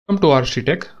Welcome to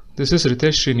Architect. This is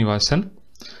Ritesh Srinivasan.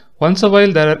 Once a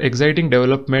while there are exciting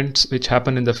developments which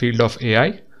happen in the field of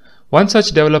AI. One such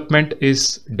development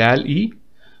is DALL-E,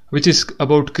 which is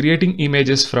about creating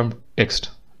images from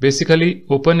text. Basically,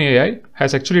 OpenAI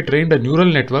has actually trained a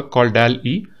neural network called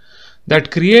DALL-E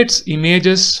that creates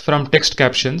images from text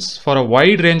captions for a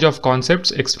wide range of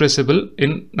concepts expressible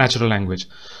in natural language.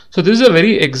 So this is a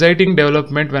very exciting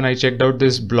development when I checked out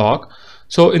this blog.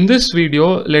 So in this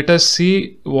video, let us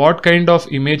see what kind of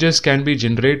images can be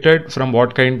generated from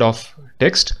what kind of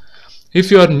text.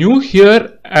 If you are new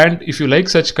here and if you like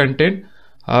such content,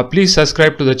 please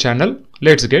subscribe to the channel.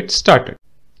 Let's get started.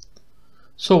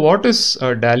 So what is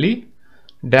DALL-E?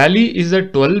 DALL-E is a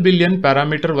 12 billion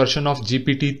parameter version of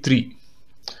GPT-3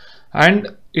 and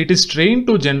it is trained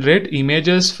to generate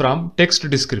images from text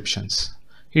descriptions.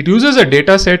 It uses a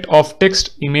data set of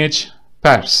text image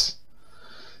pairs.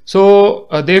 So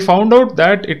they found out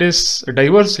that it is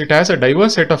diverse. It has a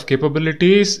diverse set of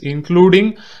capabilities,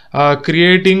 including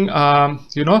creating,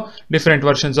 different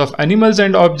versions of animals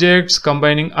and objects,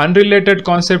 combining unrelated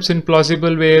concepts in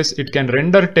plausible ways. It can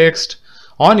render text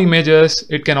on images.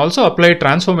 It can also apply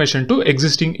transformation to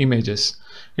existing images.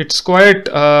 It's quite,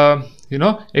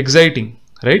 exciting,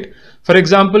 right? For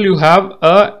example, you have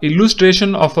a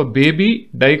illustration of a baby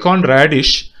daikon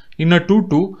radish in a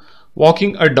tutu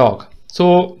walking a dog.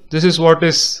 So this is what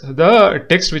is the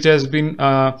text which has been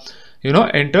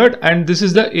entered, and this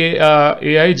is the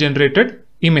AI generated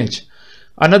image.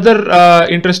 Another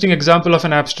interesting example of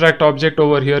an abstract object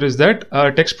over here is that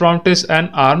text prompt is an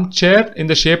armchair in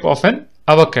the shape of an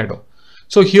avocado.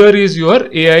 So here is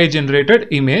your AI generated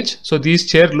image. So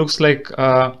this chair looks like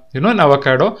an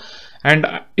avocado, and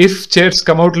if chairs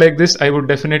come out like this, I would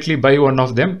definitely buy one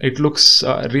of them. It looks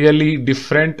really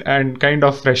different and kind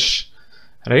of fresh,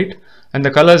 right? And the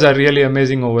colors are really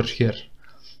amazing over here.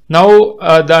 Now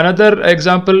the another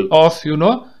example of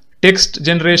text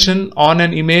generation on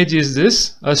an image is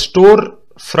this, a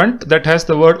storefront that has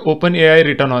the word OpenAI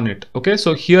written on it. Okay,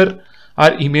 so here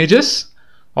are images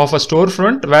of a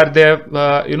storefront where they have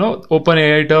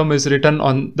OpenAI term is written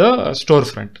on the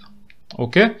storefront.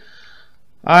 Okay,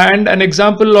 and an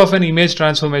example of an image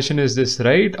transformation is this,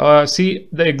 right? See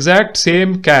the exact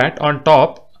same cat on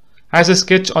top has a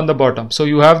sketch on the bottom. So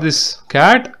you have this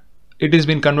cat, it has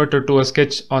been converted to a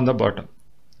sketch on the bottom,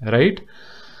 right?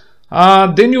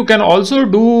 Then you can also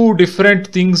do different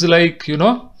things like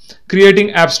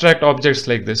creating abstract objects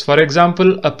like this. For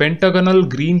example, a pentagonal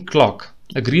green clock,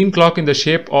 a green clock in the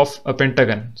shape of a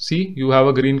pentagon. See, you have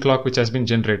a green clock which has been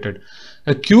generated.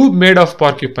 A cube made of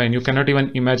porcupine, you cannot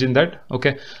even imagine that.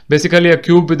 Okay, basically a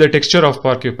cube with the texture of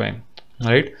porcupine,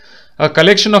 right? A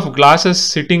collection of glasses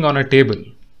sitting on a table.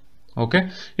 Okay,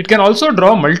 it can also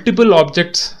draw multiple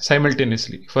objects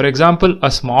simultaneously. For example,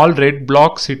 a small red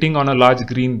block sitting on a large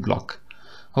green block.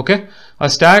 Okay, a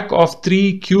stack of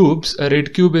 3 cubes, a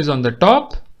red cube is on the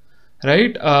top,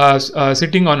 right?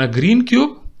 Sitting on a green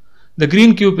cube. The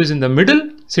green cube is in the middle,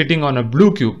 sitting on a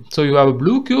blue cube. So you have a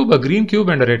blue cube, a green cube,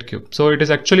 and a red cube. So it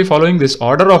is actually following this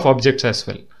order of objects as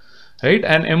well, right?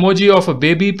 An emoji of a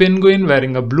baby penguin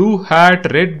wearing a blue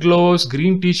hat, red gloves,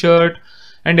 green t-shirt,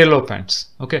 and yellow pants.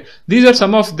 Okay, these are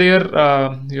some of their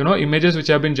images which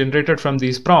have been generated from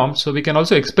these prompts. So we can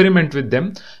also experiment with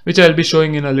them, which I'll be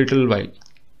showing in a little while.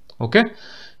 Okay,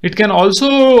 it can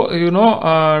also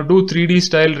do 3D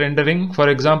style rendering. For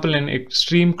example, an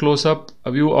extreme close-up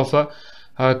view of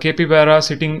a capybara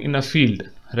sitting in a field,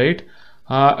 right?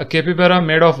 A capybara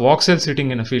made of voxel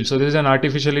sitting in a field. So this is an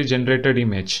artificially generated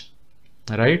image,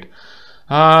 right?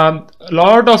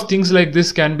 Lot of things like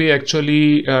this can be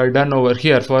actually done over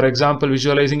here. For example,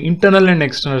 visualizing internal and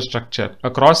external structure, a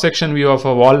cross-section view of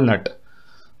a walnut.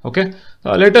 Okay,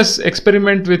 let us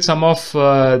experiment with some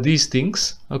of these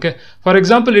things. Okay, for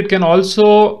example, it can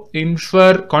also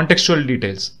infer contextual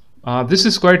details. This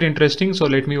is quite interesting. So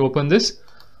let me open this.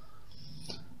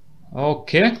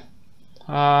 Okay,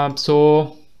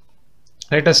 so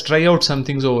let us try out some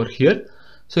things over here.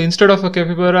 So instead of a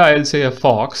capybara, I'll say a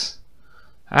fox.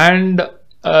 And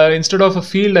instead of a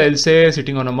field, I'll say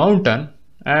sitting on a mountain,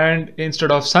 and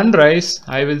instead of sunrise,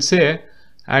 I will say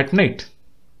at night.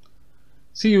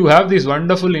 See, you have these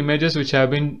wonderful images which have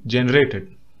been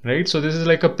generated, right? So this is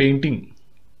like a painting,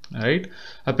 right?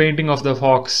 A painting of the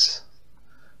fox.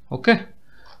 Okay,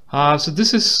 so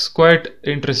this is quite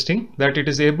interesting that it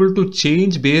is able to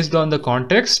change based on the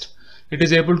context. It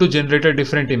is able to generate a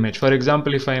different image. For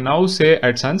example, if I now say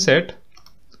at sunset,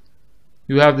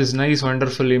 you have this nice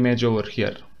wonderful image over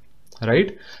here,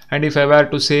 right? And if I were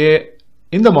to say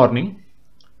in the morning,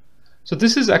 so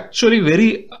this is actually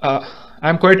very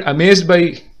I'm quite amazed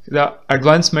by the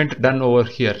advancement done over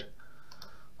here.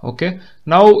 Okay,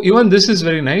 now even this is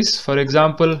very nice. For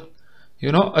example,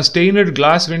 you know, a stained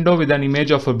glass window with an image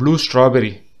of a blue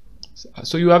strawberry.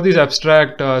 So you have these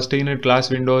abstract stained glass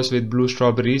windows with blue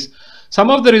strawberries. Some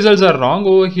of the results are wrong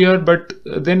over here, but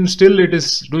then still it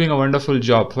is doing a wonderful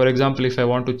job. For example, if I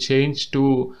want to change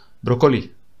to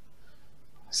broccoli,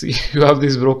 see, you have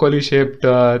these broccoli shaped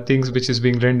things which is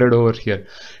being rendered over here.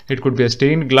 It could be a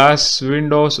stained glass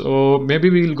windows, or maybe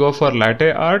we'll go for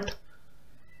latte art.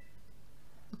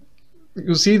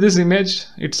 You see this image,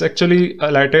 it's actually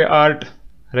a latte art,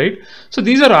 right? So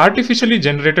these are artificially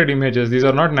generated images. These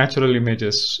are not natural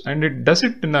images, and it does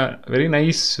it in a very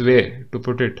nice way, to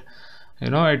put it. You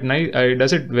know, it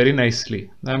does it very nicely.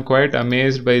 I'm quite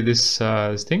amazed by this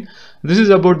thing. This is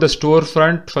about the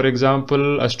storefront. For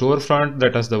example, a storefront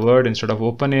that has the word instead of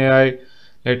OpenAI.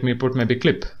 Let me put maybe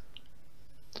clip.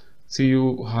 See,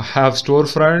 you have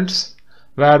storefronts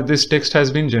where this text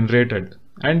has been generated,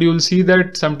 and you will see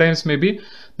that sometimes maybe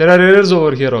there are errors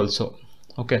over here also.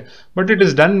 Okay, but it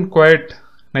is done quite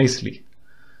nicely.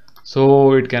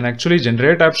 So it can actually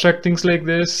generate abstract things like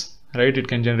this, right? It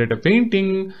can generate a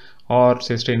painting, or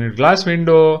say stained glass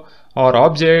window, or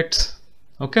objects.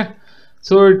 Okay,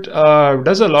 so it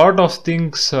does a lot of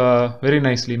things very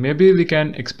nicely. Maybe we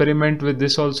can experiment with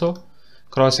this also.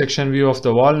 Cross section view of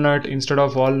the walnut. Instead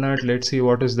of walnut, let's see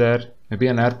what is there. Maybe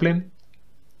an airplane.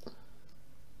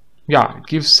 Yeah, it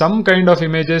gives some kind of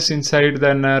images inside the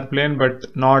airplane,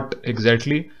 but not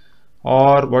exactly.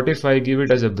 Or what if I give it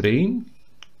as a brain?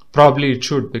 Probably it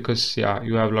should, because yeah,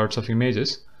 you have lots of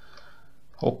images.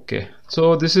 Okay,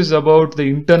 so this is about the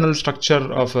internal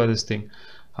structure of this thing.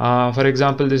 For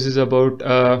example, this is about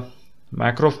a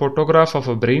macro photograph of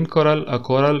a brain coral, a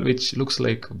coral which looks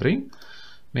like a brain.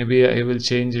 Maybe I will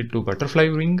change it to butterfly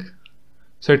wing.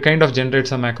 So it kind of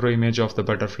generates a macro image of the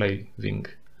butterfly wing.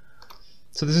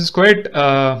 So this is quite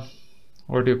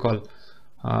what do you call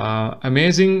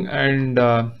amazing, and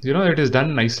you know, it is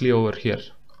done nicely over here.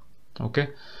 Okay,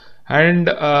 and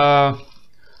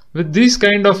with these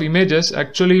kind of images,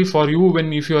 actually for you,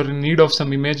 if you are in need of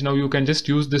some image, now you can just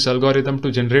use this algorithm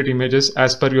to generate images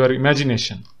as per your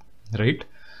imagination, right?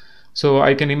 So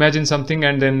I can imagine something,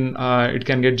 and then it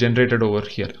can get generated over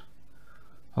here.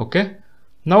 Okay,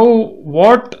 now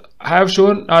what I have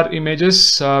shown are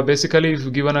images. Basically, if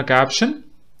given a caption,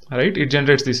 right, it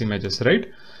generates these images,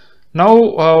 right? Now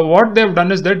what they have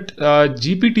done is that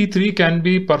GPT-3 can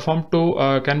be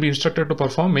instructed to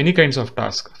perform many kinds of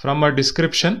tasks, from a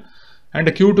description and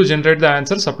a queue to generate the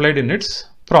answer supplied in its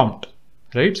prompt,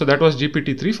 right? So that was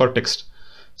GPT-3 for text.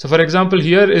 So for example,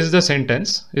 here is the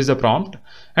sentence, is the prompt,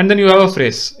 and then you have a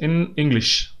phrase in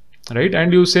English, right?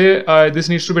 And you say this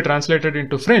needs to be translated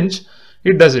into French.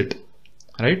 It does it,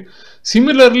 right?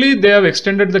 Similarly, they have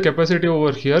extended the capacity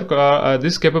over here.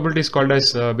 This capability is called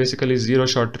as basically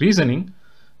zero-shot reasoning,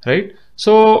 right?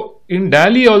 So in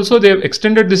DALL-E also, they have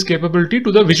extended this capability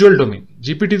to the visual domain.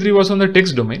 GPT-3 was on the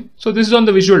text domain, so this is on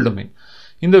the visual domain.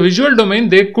 In the visual domain,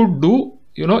 they could do,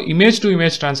 you know,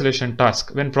 image-to-image translation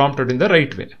task when prompted in the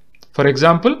right way. For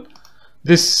example,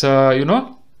 this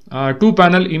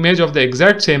two-panel image of the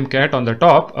exact same cat on the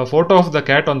top, a photo of the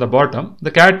cat on the bottom, the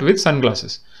cat with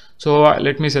sunglasses. So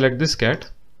let me select this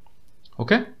cat.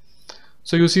 Okay,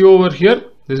 so you see over here,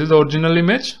 this is the original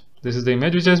image. This is the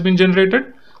image which has been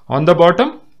generated on the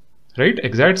bottom, right?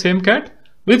 Exact same cat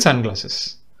with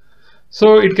sunglasses.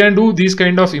 So it can do these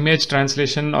kind of image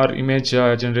translation or image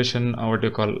generation,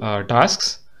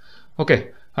 tasks. Okay,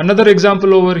 another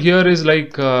example over here is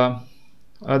like the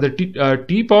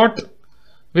teapot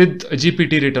with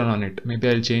GPT written on it. Maybe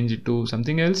I'll change it to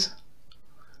something else.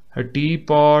 A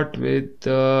teapot with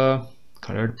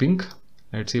colored pink.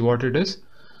 Let's see what it is.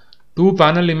 Two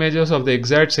panel images of the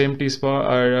exact same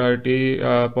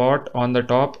teapot on the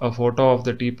top, a photo of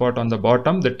the teapot on the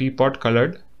bottom, the teapot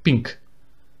colored pink.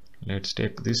 Let's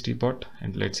take this teapot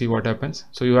and let's see what happens.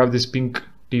 So you have this pink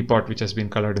teapot which has been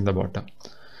colored in the bottom,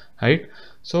 right?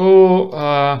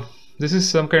 So this is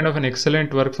some kind of an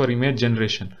excellent work for image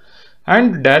generation.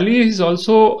 And DALL-E has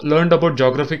also learned about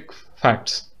geographic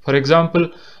facts. For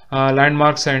example,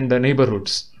 landmarks and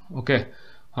neighborhoods. Okay,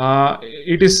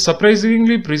 it is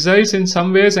surprisingly precise in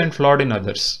some ways and flawed in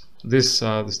others. This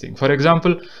thing. For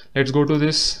example, let's go to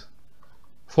this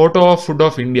photo of food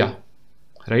of India,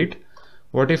 right?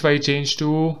 What if I change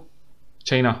to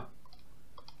China?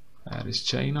 Where is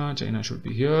China? China should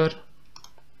be here.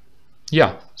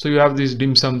 Yeah, so you have these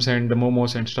dim sums and the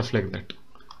momos and stuff like that.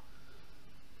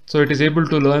 So it is able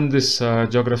to learn this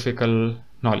geographical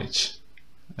knowledge,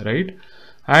 right?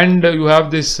 And you have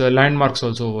this landmarks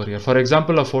also over here. For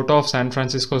example, a photo of San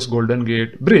Francisco's Golden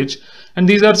Gate Bridge, and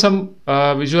these are some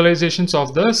visualizations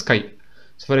of the sky.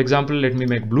 So for example, let me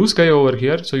make blue sky over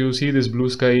here. So you see this blue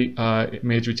sky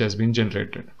image which has been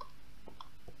generated.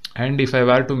 And if I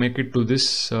were to make it to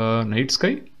this night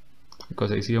sky,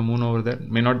 because I see a moon over there,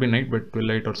 may not be night but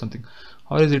twilight or something,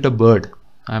 or is it a bird?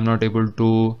 I am not able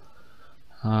to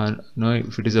know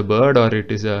if it is a bird or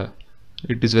it is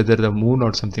whether the moon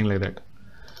or something like that.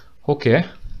 Okay,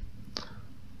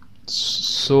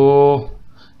 so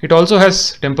it also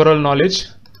has temporal knowledge.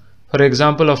 For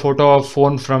example, a photo of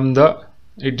phone from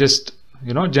it just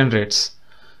generates.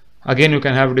 Again, you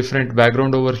can have different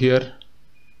background over here.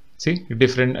 See,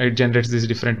 it generates this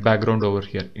different background over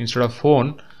here. Instead of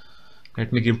phone,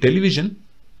 let me give television.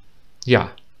 Yeah,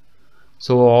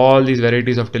 so all these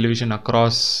varieties of television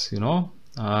across what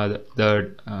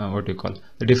do you call,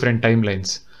 the different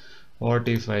timelines. What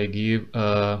if I give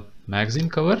a magazine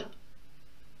cover?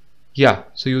 Yeah,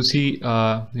 so you see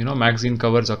magazine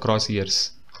covers across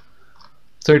years.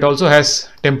 So it also has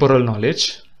temporal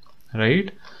knowledge,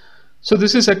 right? So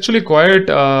this is actually quite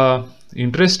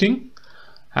interesting,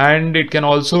 and it can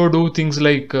also do things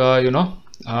like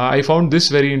I found this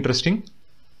very interesting.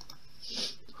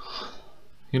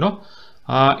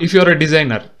 If you're a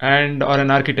designer or an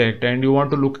architect and you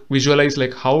want to visualize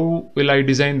like how will I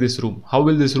design this room, how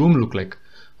will this room look like.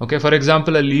 Okay, for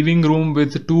example, a living room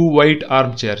with 2 white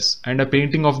armchairs and a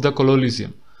painting of the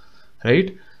Colosseum,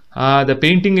 right? The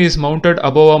painting is mounted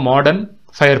above a modern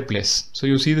fireplace. So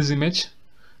you see this image,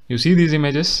 you see these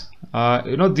images,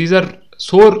 these are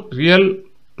so real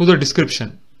to the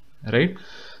description, right?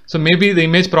 So maybe the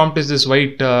image prompt is this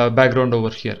white background over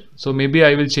here. So maybe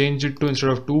I will change it to, instead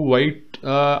of 2 white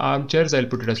armchairs, I'll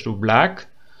put it as 2 black.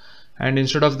 And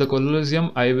instead of the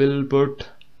Colosseum, I will put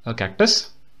a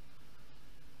cactus.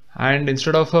 And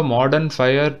instead of a modern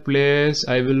fireplace,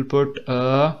 I will put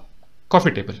a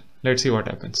coffee table. Let's see what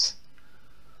happens.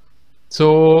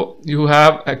 So you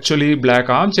have actually black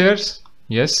armchairs.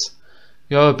 Yes.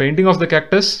 You have a painting of the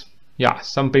cactus. Yeah,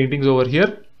 some paintings over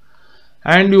here.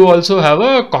 And you also have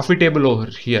a coffee table over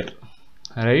here,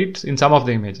 right, in some of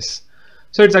the images.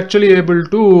 So it's actually able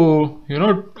to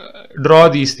draw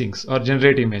these things or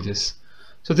generate images.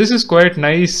 So this is quite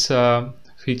nice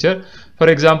feature. For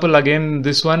example, again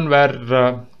this one where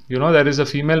there is a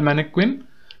female mannequin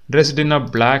dressed in a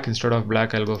black. Instead of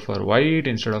black, I'll go for white.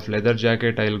 Instead of leather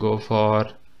jacket, I'll go for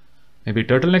maybe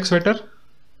turtleneck sweater.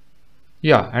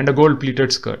 Yeah, and a gold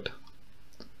pleated skirt.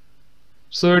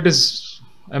 So it is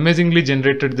amazingly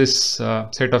generated this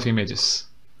set of images,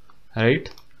 right?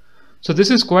 So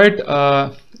this is quite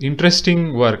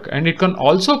interesting work, and it can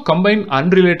also combine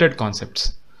unrelated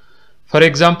concepts. For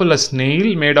example, a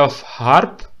snail made of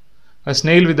harp, a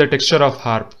snail with the texture of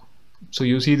harp. So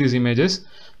you see these images.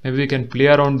 Maybe we can play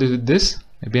around with this.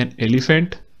 Maybe an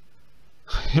elephant.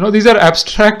 These are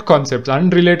abstract concepts,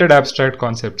 unrelated abstract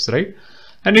concepts, right?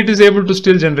 And it is able to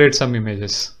still generate some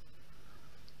images,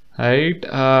 right?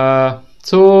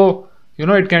 So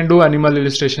it can do animal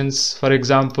illustrations. For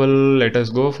example, let us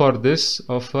go for this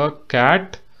of a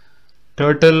cat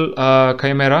turtle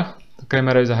chimera. The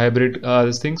chimera is a hybrid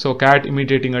this thing. So cat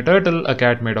imitating a turtle, a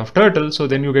cat made of turtle. So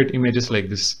then you get images like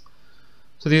this.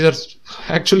 So these are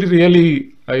actually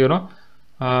really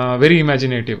very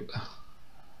imaginative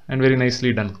and very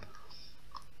nicely done,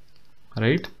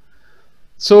 right?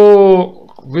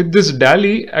 So with this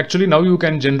DALL-E, actually now you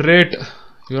can generate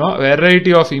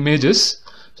variety of images.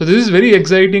 So this is very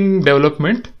exciting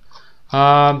development.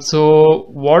 So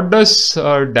what does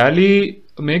DALL-E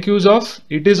make use of?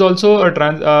 It is also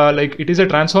it is a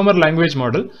transformer language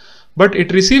model, but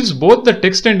it receives both the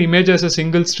text and image as a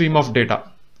single stream of data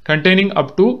containing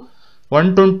up to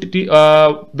 120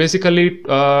 basically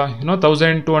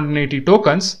 1280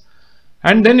 tokens,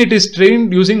 and then it is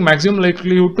trained using maximum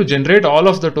likelihood to generate all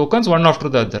of the tokens one after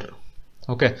the other.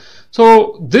 Okay,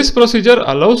 so this procedure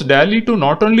allows DALL-E to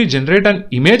not only generate an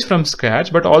image from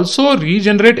scratch, but also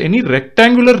regenerate any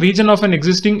rectangular region of an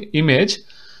existing image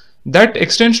that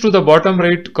extends to the bottom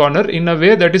right corner in a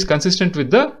way that is consistent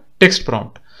with the text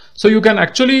prompt. So you can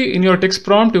actually, in your text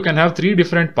prompt, you can have 3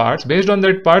 different parts. Based on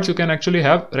that parts, you can actually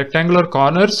have rectangular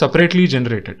corners separately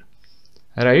generated,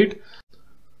 right?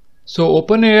 So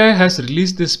OpenAI has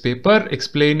released this paper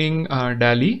explaining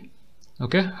DALL-E.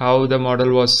 Okay, how the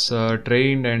model was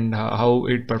trained and how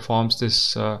it performs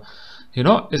this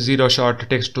Zeroshot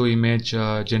text to image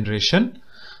generation.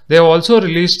 They have also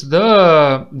released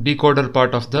the decoder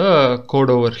part of the code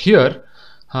over here.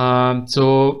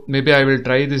 So maybe I will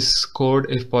try this code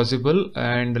if possible,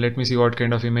 and let me see what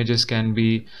kind of images can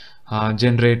be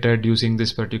generated using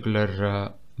this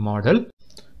particular model.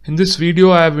 In this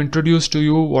video, I have introduced to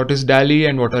you what is DALL-E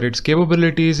and what are its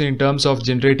capabilities in terms of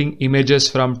generating images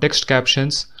from text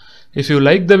captions. If you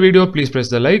like the video, please press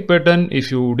the like button. If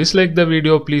you dislike the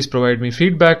video, please provide me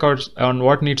feedback on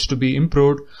what needs to be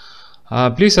improved.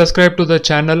 Please subscribe to the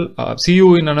channel. See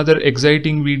you in another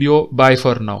exciting video. Bye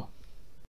for now.